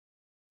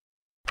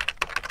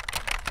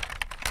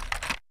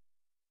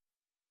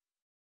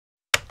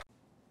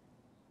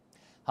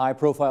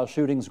High-profile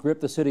shootings gripped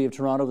the city of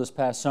Toronto this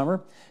past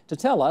summer. To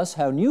tell us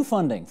how new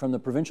funding from the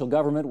provincial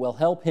government will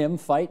help him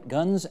fight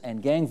guns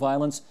and gang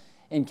violence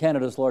in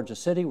Canada's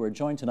largest city, we're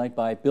joined tonight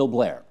by Bill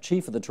Blair,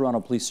 Chief of the Toronto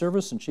Police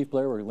Service. And Chief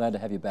Blair, we're glad to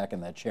have you back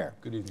in that chair.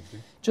 Good evening,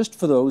 Steve. Just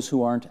for those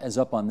who aren't as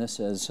up on this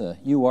as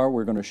you are,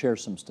 we're going to share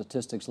some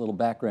statistics, a little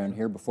background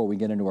here before we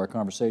get into our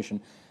conversation.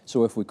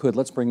 So if we could,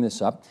 let's bring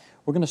this up.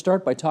 We're going to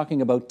start by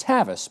talking about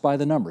TAVIS by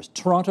the numbers,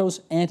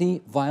 Toronto's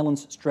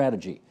Anti-Violence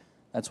Strategy.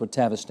 That's what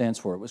TAVIS stands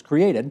for. It was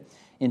created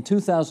in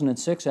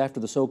 2006 after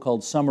the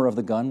so-called Summer of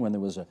the Gun, when there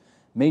was a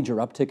major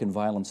uptick in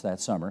violence that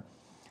summer.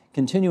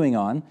 Continuing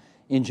on,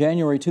 in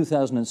January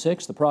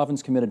 2006, the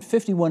province committed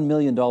 $51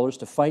 million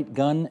to fight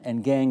gun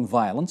and gang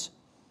violence.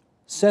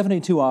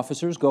 72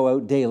 officers go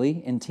out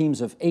daily in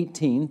teams of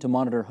 18 to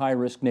monitor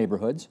high-risk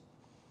neighborhoods.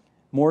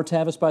 More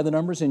TAVIS by the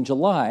numbers. In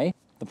July,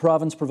 the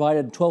province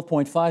provided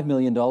 $12.5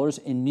 million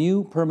in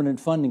new permanent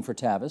funding for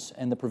TAVIS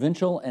and the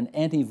Provincial and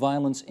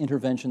Anti-Violence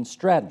Intervention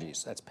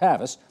Strategies, that's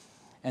PAVIS,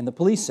 and the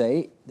police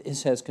say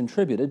this has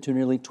contributed to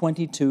nearly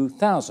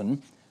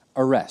 22,000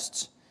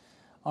 arrests.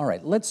 All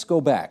right, let's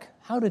go back.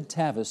 How did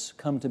TAVIS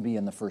come to be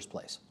in the first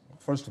place?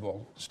 First of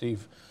all,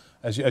 Steve,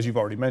 as you've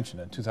already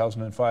mentioned, in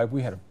 2005,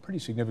 we had a pretty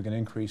significant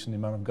increase in the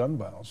amount of gun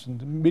violence. And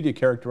the media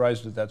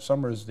characterized it that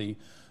summer as the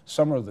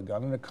Summer of the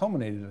Gun, and it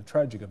culminated in a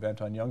tragic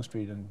event on Yonge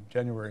Street in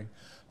January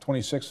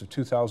 26th of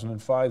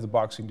 2005, the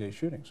Boxing Day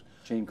shootings.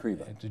 Jane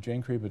Creba. The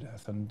Jane Creba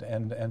death.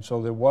 And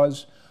so there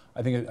was,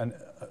 I think,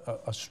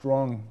 a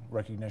strong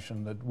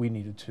recognition that we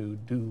needed to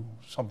do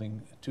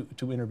something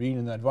to intervene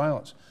in that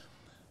violence.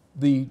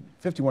 The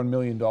 $51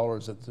 million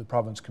that the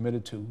province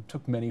committed to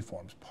took many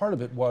forms. Part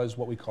of it was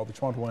what we call the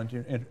Toronto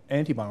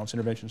Anti-Violence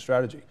Intervention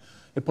Strategy.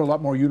 It put a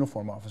lot more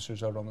uniform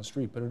officers out on the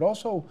street, but it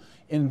also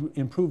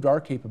improved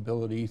our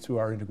capability through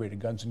our integrated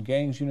guns and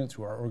gangs unit,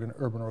 through our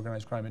urban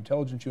organized crime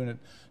intelligence unit,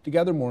 to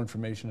gather more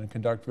information and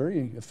conduct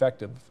very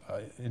effective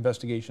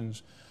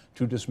investigations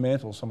to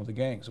dismantle some of the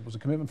gangs. It was a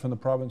commitment from the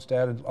province to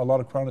add a lot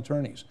of Crown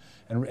attorneys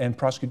and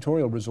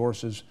prosecutorial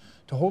resources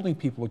to holding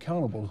people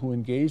accountable who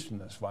engaged in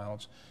this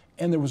violence.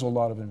 And there was a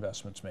lot of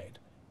investments made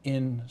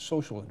in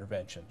social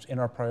interventions in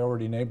our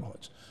priority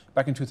neighborhoods.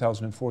 Back in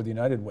 2004, the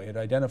United Way had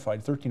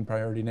identified 13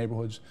 priority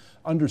neighborhoods,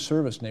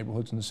 underserviced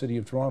neighborhoods in the city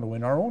of Toronto.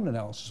 In our own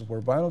analysis of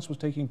where violence was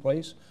taking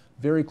place,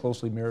 very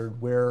closely mirrored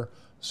where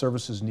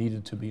services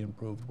needed to be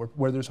improved,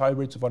 where there's high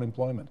rates of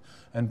unemployment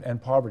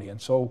and poverty. And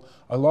so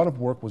a lot of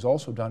work was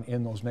also done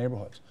in those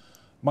neighborhoods.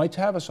 My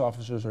TAVIS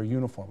officers are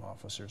uniform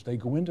officers. They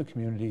go into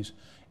communities,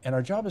 and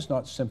our job is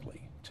not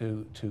simply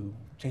to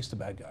chase the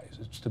bad guys.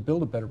 It's to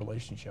build a better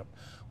relationship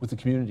with the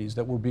communities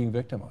that were being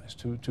victimized,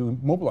 to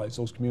mobilize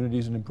those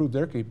communities and improve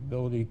their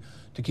capability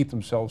to keep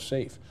themselves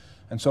safe.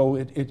 And so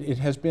it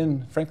has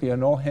been, frankly,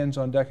 an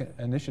all-hands-on-deck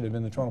initiative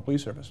in the Toronto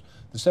Police Service.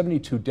 The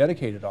 72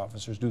 dedicated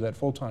officers do that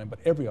full-time, but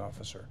every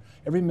officer,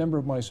 every member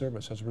of my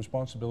service has a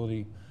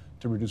responsibility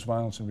to reduce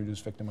violence and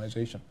reduce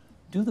victimization.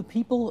 Do the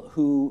people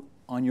who,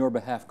 on your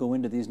behalf, go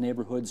into these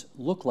neighborhoods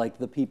look like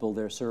the people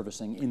they're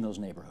servicing in those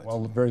neighborhoods?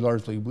 Well, very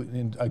largely.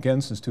 Again,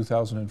 since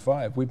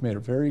 2005, we've made a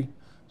very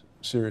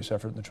serious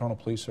effort in the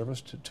Toronto Police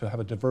Service to have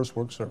a diverse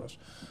work service.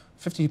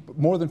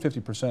 More than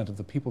 50% of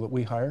the people that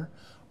we hire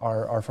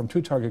are from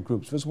two target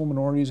groups, visible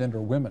minorities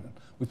and/or women.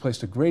 We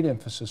placed a great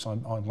emphasis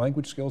on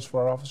language skills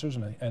for our officers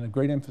and a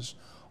great emphasis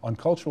on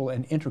cultural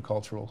and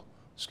intercultural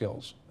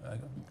skills,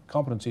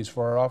 competencies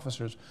for our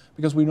officers,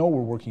 because we know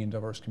we're working in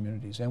diverse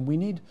communities and we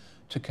need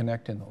to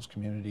connect in those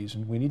communities,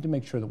 and we need to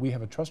make sure that we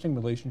have a trusting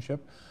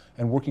relationship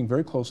and working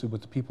very closely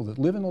with the people that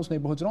live in those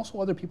neighborhoods and also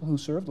other people who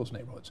serve those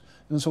neighborhoods,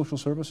 in the social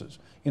services,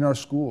 in our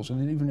schools,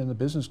 and even in the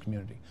business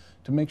community,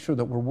 to make sure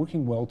that we're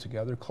working well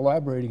together,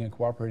 collaborating and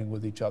cooperating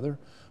with each other.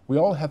 We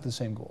all have the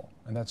same goal,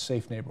 and that's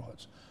safe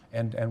neighborhoods.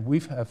 And we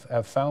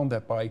have found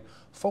that by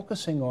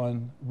focusing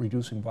on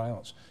reducing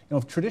violence,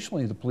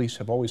 traditionally the police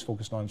have always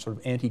focused on sort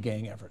of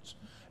anti-gang efforts.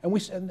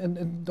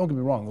 And don't get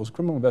me wrong, those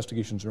criminal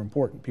investigations are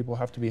important. People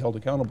have to be held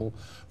accountable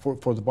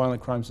for the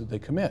violent crimes that they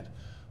commit.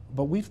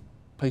 But we've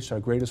placed our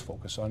greatest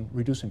focus on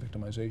reducing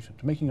victimization,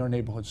 to making our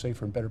neighborhoods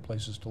safer and better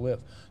places to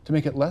live, to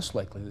make it less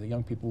likely that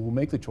young people will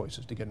make the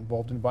choices to get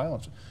involved in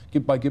violence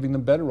by giving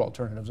them better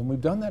alternatives. And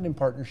we've done that in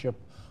partnership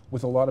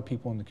with a lot of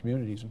people in the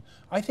communities. And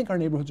I think our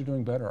neighborhoods are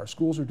doing better, our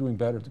schools are doing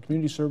better, the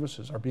community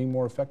services are being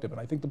more effective,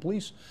 and I think the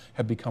police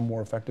have become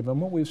more effective.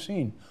 And what we've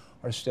seen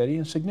are steady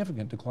and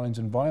significant declines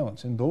in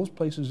violence in those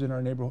places in our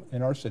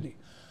in our city,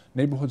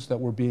 neighborhoods that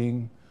were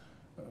being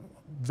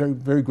very,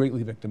 very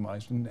greatly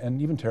victimized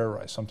and even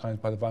terrorized sometimes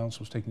by the violence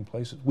that was taking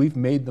place. We've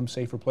made them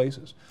safer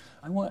places.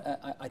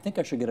 I think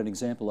I should get an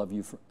example of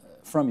you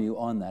from you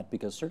on that,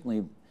 because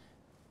certainly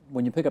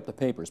when you pick up the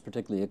papers,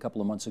 particularly a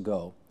couple of months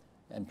ago,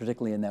 and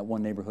particularly in that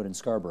one neighborhood in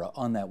Scarborough,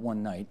 on that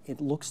one night, it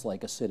looks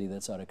like a city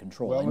that's out of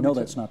control. Well, I know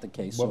that's not the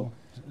case, so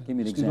give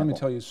me an example. Let me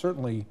tell you,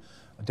 certainly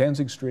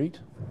Danzig Street,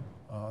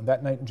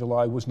 that night in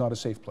July was not a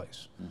safe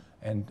place.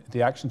 And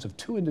the actions of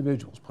two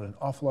individuals put an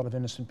awful lot of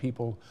innocent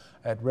people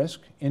at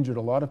risk, injured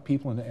a lot of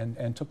people,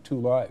 and took 2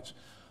 lives.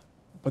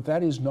 But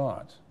that is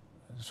not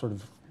sort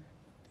of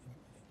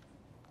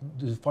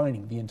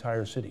defining the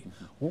entire city.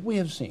 What we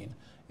have seen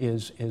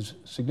is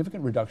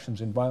significant reductions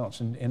in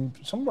violence in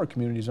some of our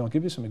communities, and I'll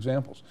give you some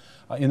examples.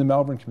 In the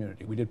Malvern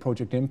community, we did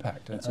Project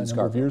Impact a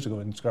number of years ago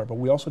in Scarborough.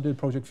 We also did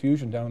Project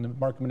Fusion down in the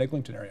Markham and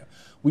Eglinton area.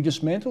 We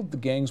dismantled the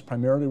gangs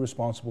primarily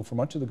responsible for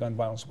much of the gun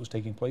violence that was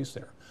taking place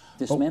there.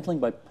 Dismantling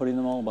by putting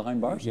them all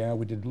behind bars? Yeah,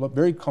 we did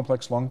very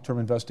complex long-term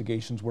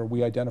investigations where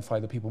we identify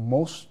the people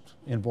most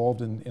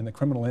involved in the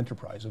criminal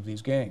enterprise of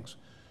these gangs.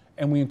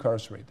 And we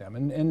incarcerate them.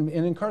 And in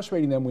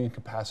incarcerating them, we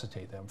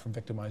incapacitate them from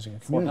victimizing a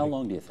community. For how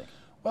long do you think?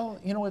 Well,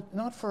 you know,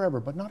 not forever,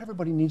 but not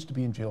everybody needs to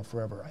be in jail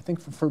forever. I think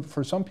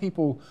for some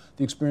people,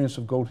 the experience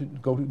of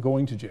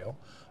going to jail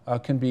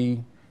can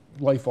be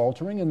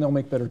life-altering, and they'll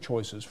make better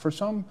choices. For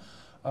some,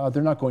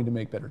 they're not going to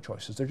make better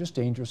choices. They're just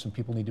dangerous, and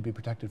people need to be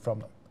protected from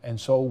them. And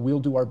so we'll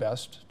do our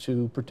best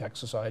to protect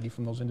society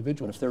from those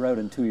individuals. But if they're out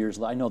in 2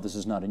 years, I know this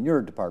is not in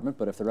your department,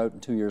 but if they're out in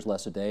 2 years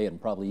less a day and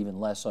probably even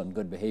less on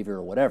good behavior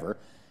or whatever,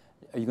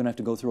 are you going to have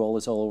to go through all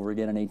this all over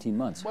again in 18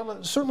 months?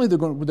 Well, certainly they're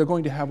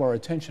going to have our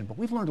attention, but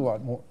we've learned a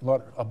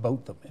lot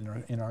about them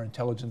in our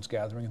intelligence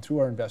gathering and through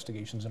our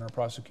investigations and our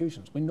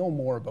prosecutions. We know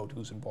more about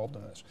who's involved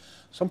in this.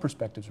 Some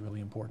perspectives are really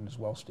important as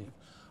well, Steve.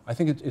 I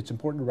think it's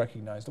important to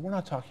recognize that we're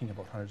not talking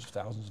about hundreds of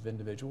thousands of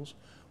individuals.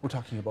 We're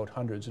talking about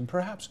hundreds, and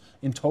perhaps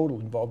in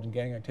total involved in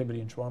gang activity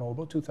in Toronto,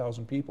 about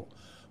 2,000 people.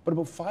 But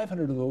about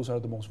 500 of those are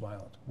the most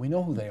violent. We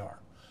know who they are.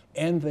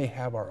 And they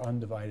have our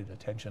undivided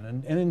attention.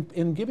 And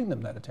in giving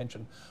them that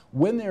attention,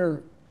 when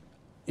they're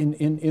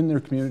in their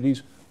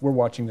communities, we're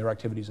watching their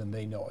activities and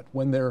they know it.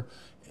 When they're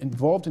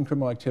involved in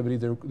criminal activity,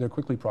 they're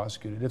quickly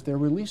prosecuted. If they're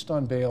released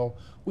on bail,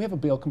 we have a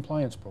bail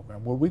compliance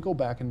program where we go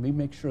back and we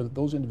make sure that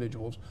those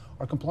individuals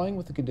are complying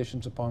with the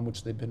conditions upon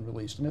which they've been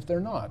released. And if they're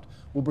not,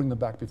 we'll bring them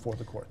back before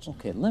the courts.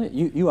 Okay,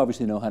 you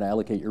obviously know how to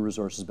allocate your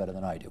resources better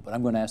than I do, but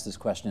I'm going to ask this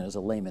question as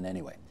a layman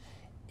anyway.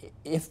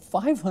 If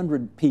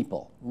 500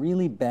 people,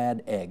 really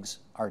bad eggs,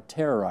 are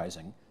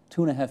terrorizing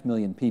 2.5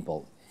 million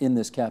people in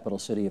this capital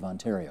city of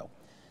Ontario,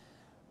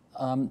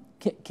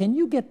 can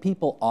you get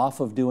people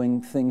off of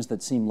doing things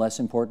that seem less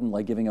important,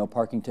 like giving out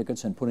parking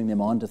tickets, and putting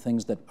them on to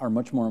things that are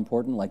much more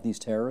important, like these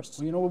terrorists?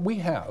 Well, you know, we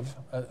have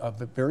a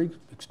very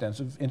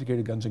extensive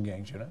integrated guns and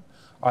gangs unit.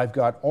 I've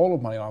got all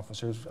of my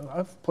officers.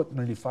 I've put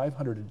nearly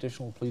 500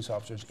 additional police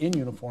officers in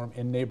uniform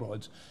in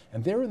neighborhoods,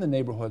 and they're in the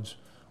neighborhoods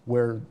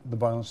where the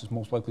violence is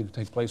most likely to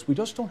take place. We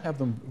just don't have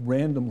them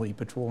randomly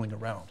patrolling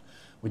around.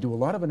 We do a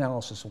lot of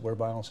analysis of where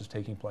violence is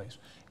taking place,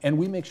 and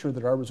we make sure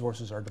that our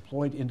resources are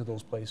deployed into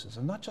those places,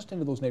 and not just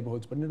into those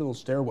neighborhoods, but into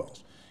those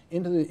stairwells,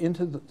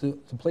 into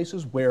the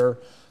places where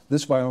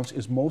this violence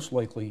is most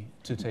likely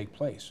to take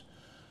place.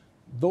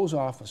 Those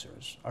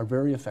officers are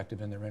very effective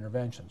in their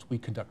interventions. We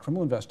conduct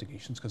criminal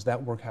investigations because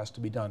that work has to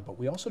be done, but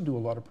we also do a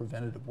lot of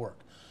preventative work.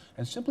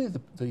 And simply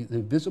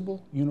the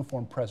visible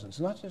uniform presence,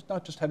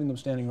 not just having them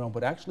standing around,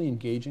 but actually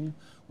engaging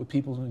with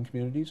people in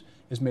communities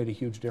has made a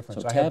huge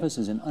difference. So TAVIS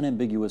is an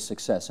unambiguous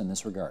success in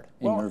this regard,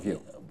 in your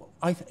view?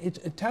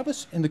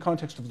 TAVIS in the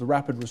context of the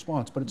rapid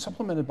response, but it's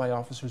supplemented by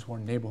officers who are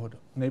neighborhood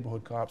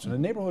cops. And a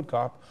neighborhood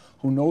cop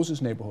who knows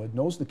his neighborhood,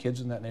 knows the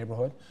kids in that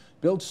neighborhood,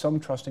 builds some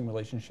trusting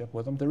relationship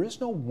with them. There is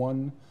no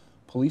one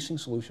policing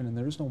solution, and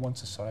there is no one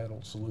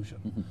societal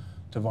solution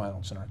to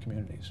violence in our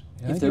communities.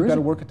 I think you've got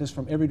to work at this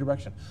from every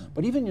direction.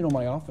 But even, you know,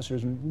 my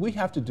officers, and we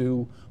have to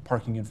do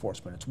parking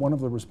enforcement. It's one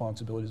of the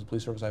responsibilities of the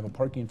police service. I have a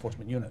parking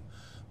enforcement unit.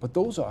 But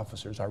those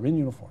officers are in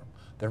uniform.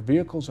 Their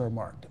vehicles are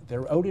marked.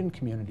 They're out in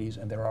communities,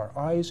 and there are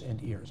eyes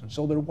and ears. And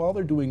so while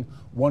they're doing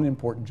one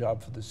important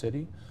job for the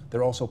city,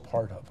 they're also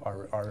part of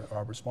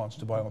our response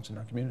to violence in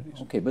our communities.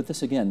 Okay, but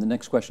this again, the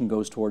next question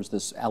goes towards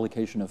this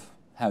allocation of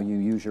how you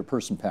use your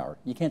person power.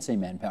 You can't say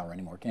manpower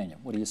anymore, can you?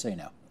 What do you say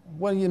now?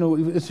 Well, you know,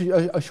 it's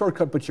a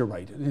shortcut, but you're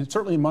right.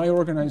 Certainly in my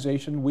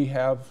organization, we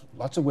have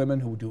lots of women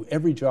who do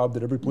every job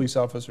that every police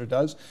officer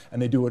does,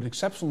 and they do it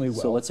exceptionally well.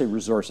 So let's say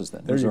resources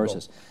then. There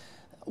resources. You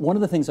go. One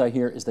of the things I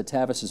hear is that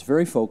TAVIS is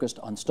very focused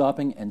on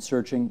stopping and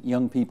searching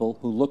young people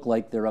who look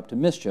like they're up to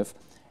mischief,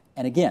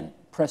 and again,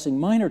 pressing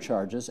minor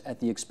charges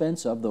at the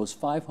expense of those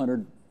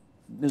 500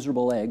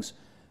 miserable eggs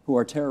who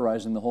are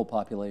terrorizing the whole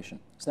population.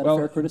 Is that a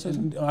fair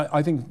criticism?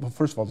 I think, well,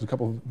 first of all, there's a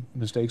couple of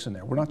mistakes in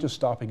there. We're not just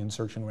stopping and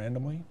searching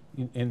randomly.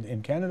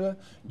 In Canada,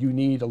 you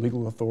need a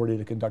legal authority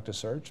to conduct a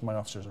search. My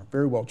officers are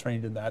very well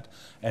trained in that,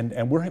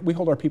 and we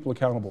hold our people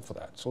accountable for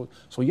that. So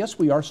yes,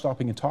 we are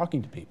stopping and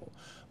talking to people.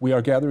 We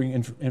are gathering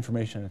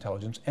information and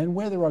intelligence, and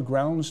where there are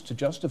grounds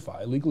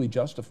to legally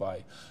justify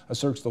a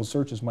search, those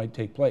searches might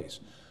take place.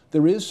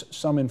 There is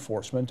some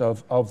enforcement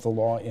of the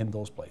law in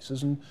those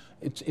places, and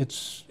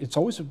it's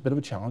always a bit of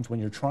a challenge when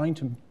you're trying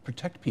to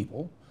protect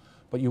people,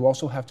 but you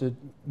also have to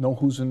know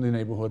who's in the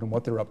neighborhood and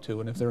what they're up to,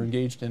 and if they're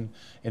engaged in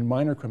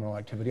minor criminal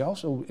activity.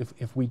 Also,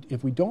 if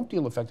we don't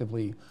deal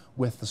effectively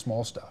with the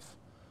small stuff,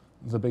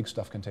 the big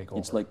stuff can take over.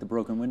 It's like the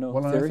broken window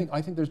theory?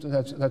 I think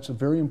that's a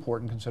very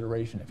important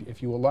consideration.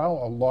 If you allow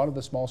a lot of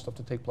the small stuff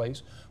to take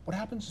place, what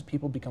happens is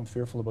people become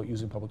fearful about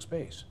using public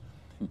space.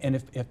 And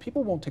if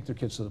people won't take their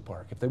kids to the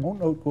park, if they won't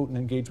go out and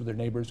engage with their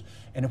neighbors,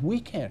 and if we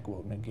can't go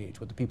out and engage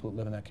with the people that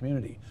live in that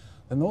community,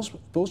 then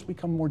those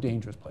become more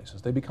dangerous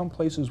places. They become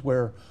places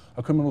where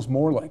a criminal is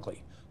more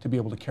likely to be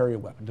able to carry a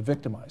weapon, to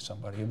victimize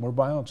somebody, and where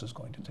violence is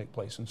going to take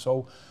place. And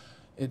so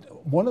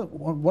one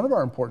of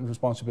our important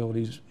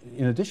responsibilities,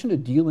 in addition to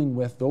dealing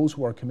with those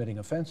who are committing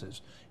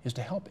offenses, is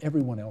to help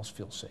everyone else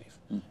feel safe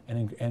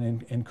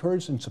and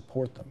encourage and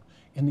support them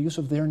in the use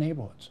of their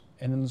neighborhoods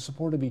and in the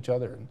support of each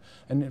other.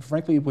 And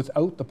frankly,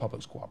 without the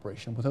public's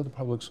cooperation, without the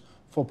public's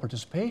full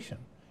participation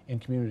in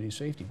community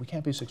safety, we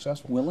can't be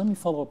successful. Well, let me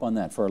follow up on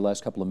that for our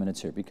last couple of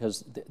minutes here,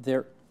 because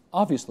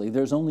obviously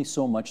there's only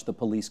so much the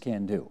police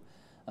can do.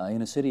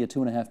 In a city of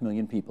 2.5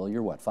 million people,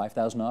 you're what,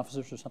 5,000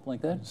 officers or something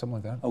like that? Something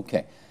like that.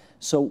 Okay.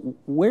 So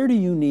where do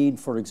you need,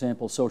 for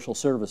example, social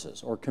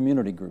services or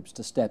community groups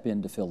to step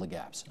in to fill the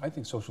gaps? I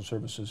think social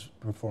services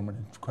perform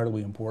an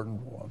incredibly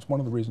important role. It's one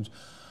of the reasons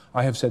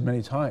I have said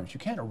many times, you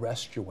can't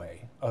arrest your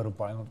way out of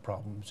violent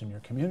problems in your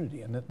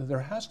community, and that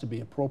there has to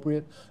be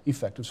appropriate,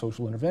 effective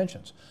social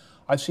interventions.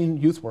 I've seen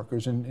youth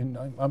workers, I'm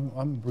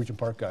a Regent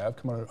Park guy. I've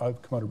come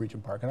out of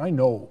Regent Park, and I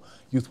know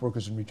youth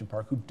workers in Regent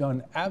Park who've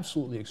done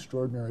absolutely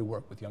extraordinary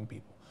work with young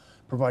people,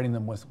 providing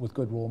them with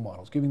good role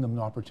models, giving them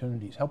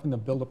opportunities, helping them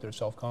build up their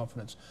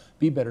self-confidence,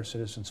 be better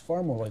citizens,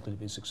 far more likely to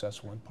be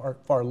successful, and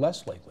far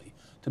less likely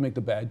to make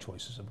the bad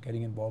choices of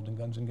getting involved in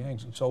guns and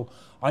gangs. And so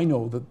I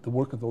know that the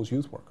work of those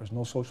youth workers and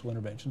those social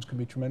interventions can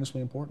be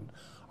tremendously important.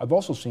 I've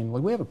also seen,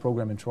 like, we have a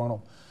program in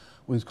Toronto,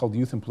 it's called the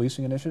Youth and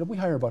Policing Initiative. We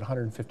hire about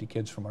 150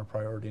 kids from our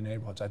priority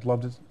neighborhoods. I'd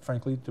love to,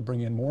 frankly, to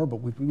bring in more, but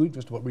we've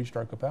just about reached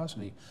our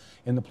capacity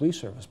in the police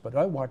service. But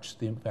I watched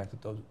the impact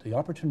that the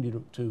opportunity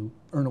to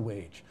earn a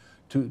wage,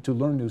 to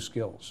learn new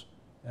skills,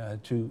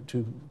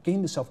 to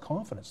gain the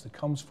self-confidence that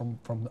comes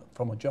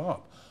from a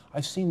job.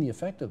 I've seen the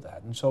effect of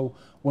that. And so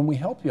when we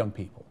help young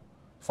people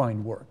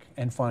find work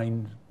and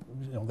find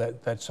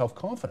that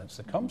self-confidence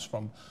that comes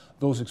from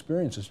those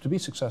experiences to be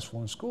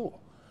successful in school,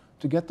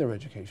 to get their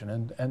education,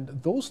 and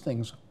those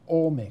things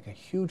all make a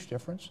huge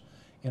difference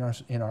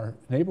in our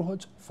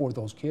neighborhoods for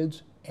those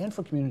kids and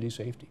for community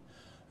safety.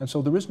 And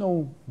so there is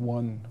no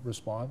one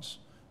response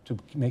to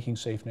making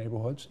safe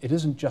neighborhoods. It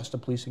isn't just a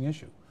policing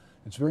issue.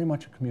 It's very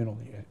much a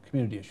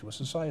community issue, a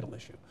societal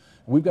issue.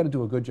 And we've got to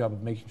do a good job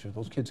of making sure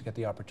those kids get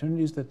the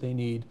opportunities that they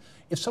need.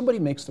 If somebody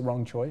makes the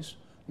wrong choice,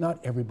 not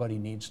everybody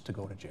needs to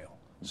go to jail.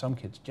 Some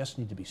kids just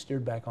need to be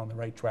steered back on the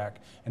right track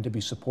and to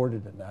be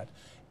supported in that.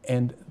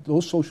 And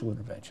those social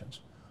interventions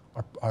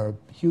are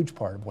a huge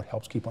part of what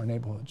helps keep our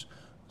neighborhoods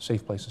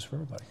safe places for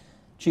everybody.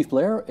 Chief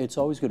Blair, it's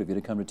always good of you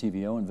to come to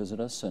TVO and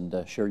visit us and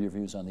share your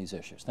views on these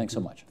issues. Thanks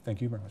so much.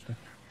 Thank you very much.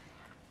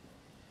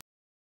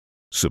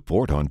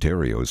 Support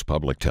Ontario's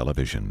public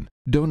television.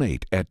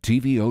 Donate at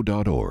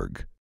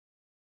tvo.org.